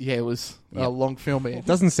 bitterly. Yeah, it was Yeah. a long film. Here.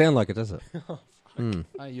 Doesn't sound like it, does it?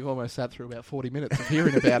 You've almost sat through about 40 minutes of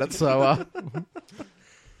hearing about it, so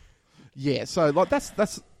yeah. So like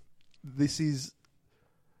this is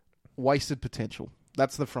wasted potential.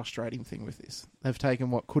 That's the frustrating thing with this. They've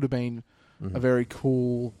taken what could have been a very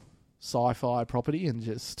cool sci-fi property and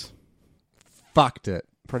just Fucked it.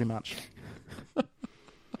 pretty much.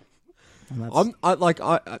 And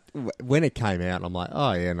that's- When it came out, I'm like,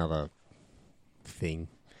 oh yeah, another thing.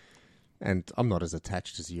 And I'm not as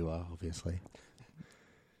attached as you are, obviously.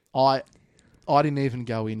 I didn't even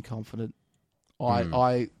go in confident.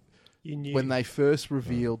 I You knew. when they first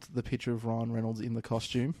revealed the picture of Ryan Reynolds in the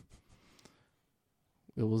costume,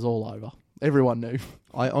 it was all over. Everyone knew.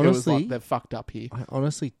 I It was honestly, like, they're fucked up here. I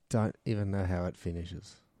honestly don't even know how it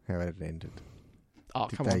finishes, how it ended. Oh,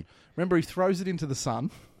 Did come they- on. Remember, he throws it into the sun.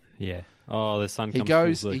 Yeah. Oh, the sun He comes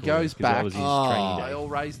goes- full he circle, goes 'cause that back. was his Oh. training They day. all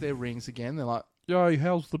raise their rings again. They're like, "Yo,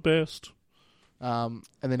 Hal's the best." And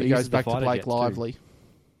then He he goes uses the back to fighter Blake jets too. Lively.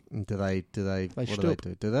 And do they, what do they stoop.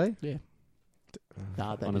 do? Do they? Yeah.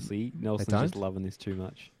 Nah, they Honestly, Nelson's don't? just loving this too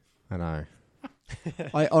much. I know.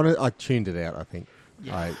 I tuned it out, I think.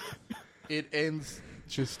 didn't. It ends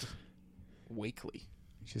just weekly.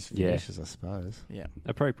 Just Yeah. finishes, I suppose. Yeah.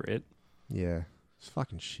 Appropriate. Yeah. It's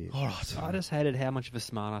fucking shit. All right. I just hated how much of a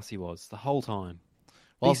smartass he was the whole time.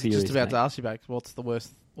 Well, I Be was just serious, about mate. to ask you back. What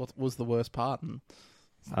was the worst part? And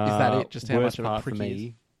is that it? Just how worst much of a part prick for he is?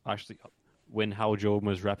 me, actually, when Hal Jordan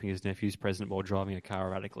was wrapping his nephew's present while driving a car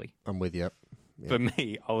erratically. I'm with you. Yeah. For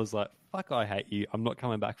me, I was like, fuck, I hate you. I'm not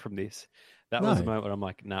coming back from this. That was the moment where I'm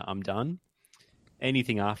like, nah, I'm done.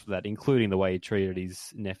 Anything after that, including the way he treated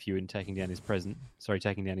his nephew and taking down his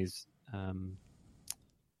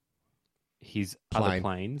other Plane.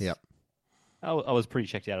 planes. Yep. I was pretty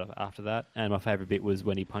checked out after that. And my favourite bit was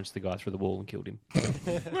when he punched the guy through the wall and killed him.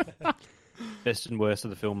 Best and worst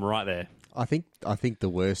of the film right there. I think the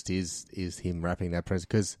worst is him wrapping that present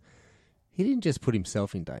because he didn't just put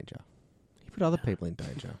himself in danger; he put other people in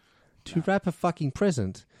danger. To wrap a fucking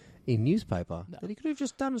present in newspaper that he could have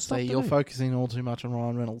just done and stopped. See, you're focusing all too much on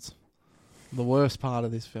Ryan Reynolds. The worst part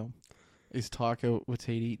of this film is Taika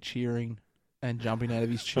Waititi cheering and jumping out of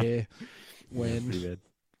his chair when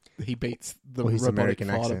he beats the Or his robotic American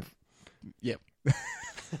fighter. accent. Yep.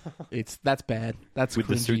 That's bad. That's With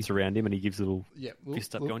the cringy. suits around him and he gives a little Yep.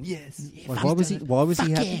 fist up going, yes. Like, why was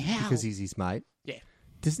he happy? Because he's his mate. Yeah.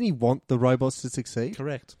 Doesn't he want the robots to succeed?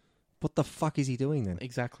 Correct. What the fuck is he doing then?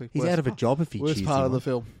 Exactly. He's Worst out of a part- job if he Worst cheers part him of the on.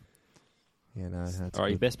 film. Yeah, no, that's All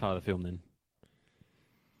right, good. best part of the film then.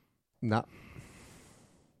 Nah.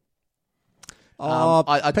 Oh,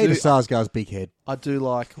 I Peter do- Sarsgaard's big head. I do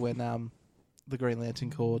like when the Green Lantern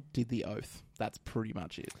Corps did the oath. That's pretty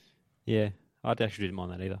much it. Yeah, I actually didn't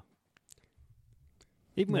mind that either.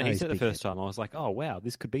 Even when No, he he's said it the big first time, I was like, oh, wow,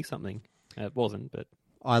 this could be something. It wasn't, but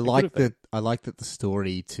I could like have been. that. I like that the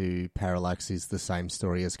story to Parallax is the same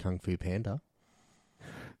story as Kung Fu Panda.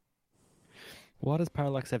 why does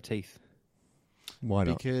Parallax have teeth? Why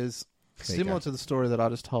not? Because There you similar go. to the story that I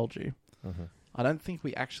just told you, Mhm. I don't think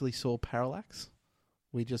we actually saw Parallax.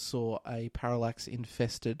 We just saw a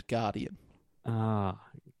Parallax-infested Guardian.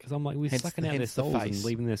 Because I'm like, we're Hence sucking the- out their hence the souls face. and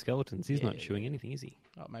leaving their skeletons. He's not Yeah. chewing anything, is he?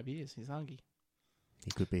 Oh, maybe he is. He's hungry.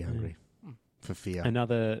 He could be hungry Mm. for fear.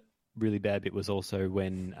 Another really bad bit was also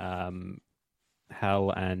when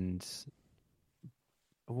Hal and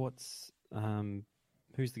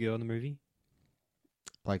who's the girl in the movie?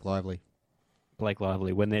 Blake Lively. Blake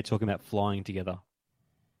Lively. When they're talking about flying together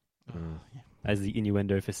Mm. as the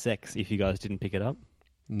innuendo for sex. If you guys didn't pick it up,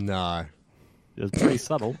 No. it was pretty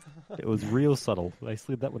subtle. It was real subtle. They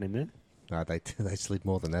slid that one in there. No, they slid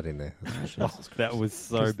more than that in there. Oh, that was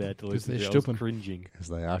so 'Cause- bad to 'cause listen they're to. I was stupid. cringing. Because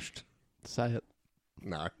they ushed. Say it.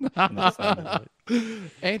 No. Not saying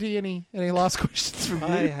that. Andy, any last questions from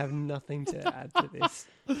I you? have nothing to add to this.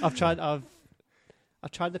 I've tried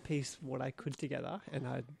to piece what I could together,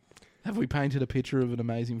 and Have we painted a picture of an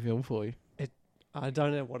amazing film for you? I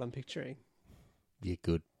don't know what I'm picturing. You're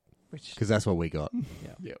good. Which Because that's what we got.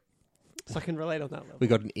 so I can relate on that level. We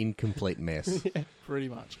got an incomplete mess. Pretty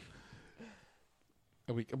much.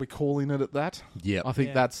 Are we calling it at that? Yep. I think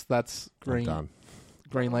Yeah. that's I'm Green done.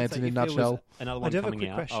 Lantern in a If there was nutshell. another I one do have a coming quick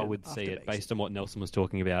out, I question would see after it Bex. based on what Nelson was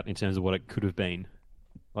talking about in terms of what it could have been.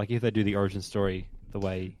 Like if they do the origin story the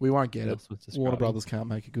way We won't get it. Nelson was describing. Warner Brothers can't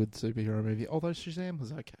make a good superhero movie. Although Shazam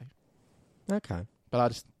was okay, Okay.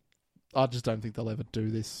 but I just don't think they'll ever do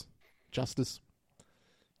this justice.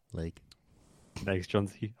 League. Thanks,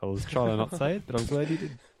 Johnsy. I was trying to not say it, but I'm glad you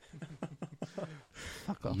did.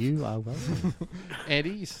 Fuck off, You are welcome.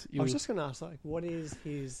 Andy. I was just going to ask, what is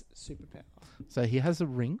his superpower? So he has a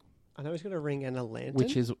ring, I know he's got a ring and a lantern.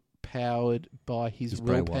 which is powered by his His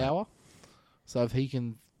brain willpower. So if he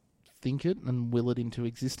can think it and will it into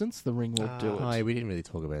existence, the ring will do it. Oh, yeah, we didn't really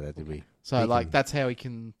talk about that, did we? So he like can- that's how he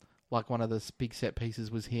can. Like one of the big set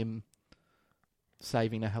pieces was him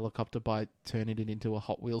saving a helicopter by turning it into a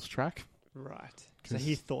Hot Wheels track, right. So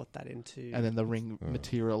he thought that into. and then the ring Oh.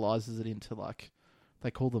 materializes it into like they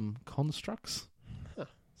call them constructs. Huh.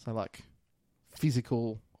 So like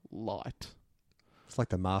physical light. It's like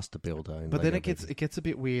the Master Builder. In But then Lego it gets a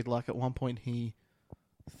bit weird. Like at one point he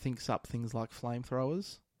thinks up things like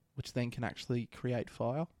flamethrowers, which then can actually create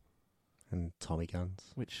fire, and Tommy guns.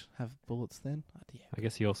 which have bullets. Then yeah. I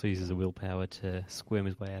guess he also uses a willpower to squirm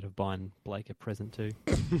his way out of buying Blake a present too.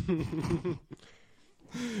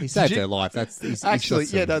 He saved you- her life. He's Actually,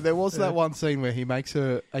 got yeah, some- no, there was that one scene where he makes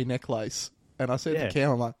her a necklace, and I said Yeah. to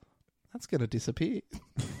Cam, I'm like, that's going to disappear.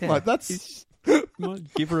 Yeah. Like, that's... He's-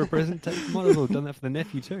 might give her a present. Might as well have done that for the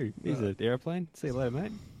nephew too. He's an airplane. See you later,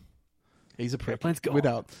 mate. He's a prick. Airplane's gone. We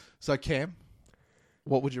don't. So, Cam,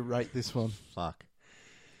 what would you rate this one? Fuck.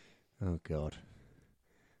 Oh, God.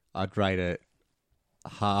 I'd rate it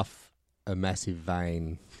half a massive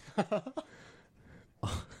vein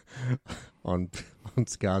on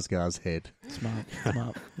Skarsgård's head.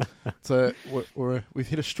 Smart. So, we've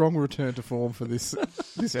hit a strong return to form for this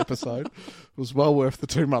episode. It was well worth the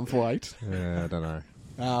 2-month wait. I don't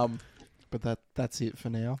know. But that's it for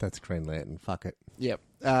now. That's Green Lantern. Fuck it. Yep.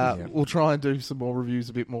 Yeah. We'll try and do some more reviews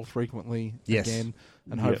a bit more frequently Yes. again,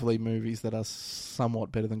 and Yep. hopefully movies that are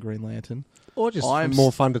somewhat better than Green Lantern. Or just I'm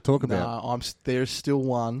more fun to talk about. No, there's still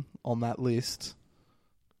one on that list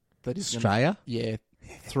that is Australia? yeah,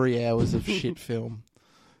 3 hours of shit film.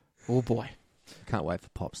 Oh boy, Can't wait for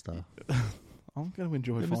Popstar. I'm going to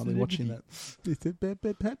enjoy Never finally seen watching that It's a bad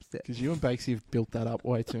Popstar. because you and Bakesy have built that up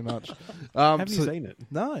way too much. Have you so- seen it?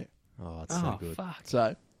 No. Oh, it's so good. Fuck.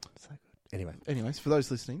 So, So good. Anyway. anyways, for those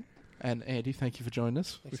listening, and Andy, thank you for joining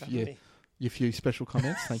us Thanks with for having me. your few special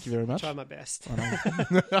comments. Thank you very much. Try my best.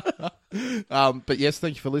 I know. But yes,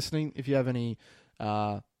 thank you for listening. If you have any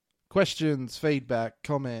questions, feedback,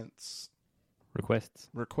 comments,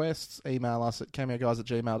 requests, email us at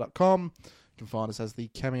cameoguys@gmail.com. You can find us as the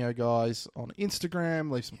Cameo Guys on Instagram.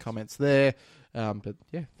 Leave some comments there. But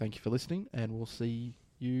yeah, thank you for listening, and we'll see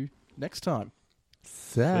you next time.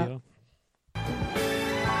 So. See ya.